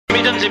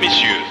Mesdames et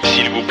messieurs,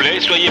 s'il vous plaît,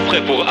 soyez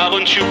prêts pour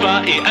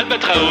AronChupa et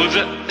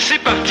Albatraoz.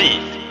 C'est parti!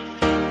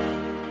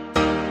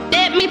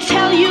 Let me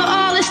tell you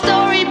all a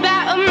story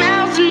about a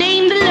mouse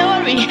named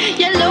Lori.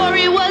 Yeah,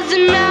 Lori was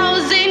a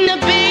mouse in a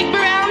big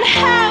brown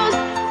house.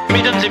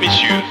 Mesdames et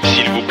messieurs,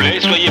 s'il vous plaît,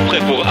 soyez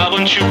prêts pour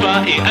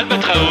AronChupa et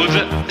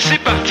Albatraoz.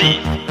 C'est parti!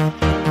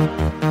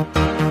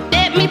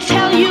 Let me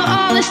tell you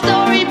all a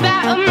story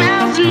about a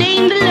mouse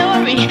named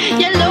Lori.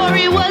 Yeah,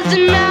 Lori was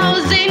a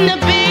mouse in a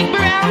big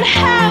brown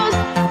house.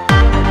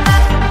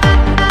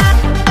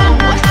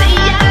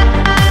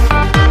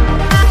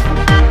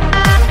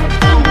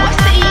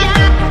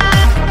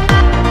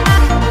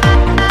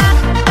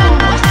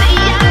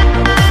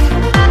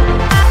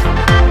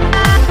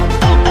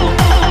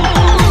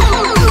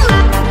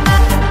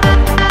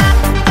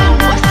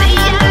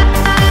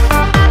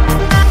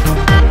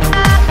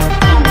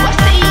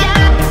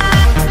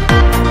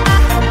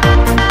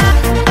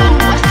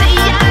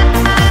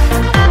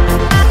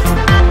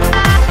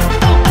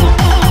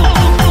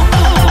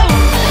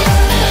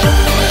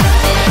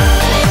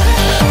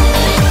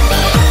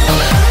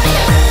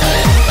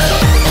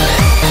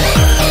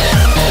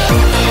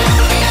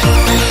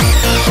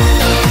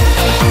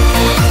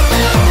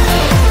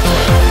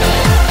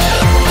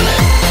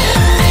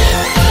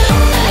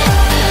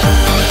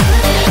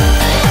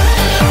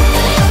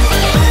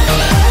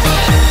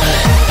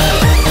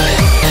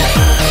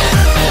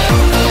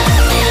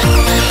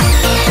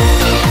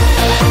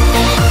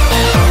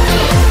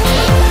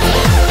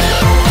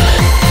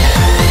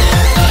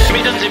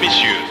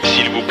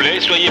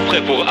 Soyez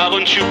prêts pour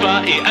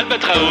AronChupa et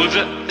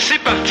Albatraoz,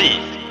 c'est parti!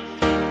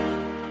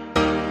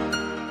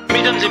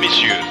 Mesdames et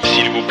messieurs,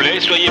 s'il vous plaît,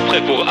 soyez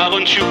prêts pour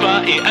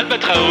AronChupa et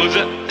Albatraoz,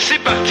 c'est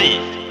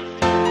parti!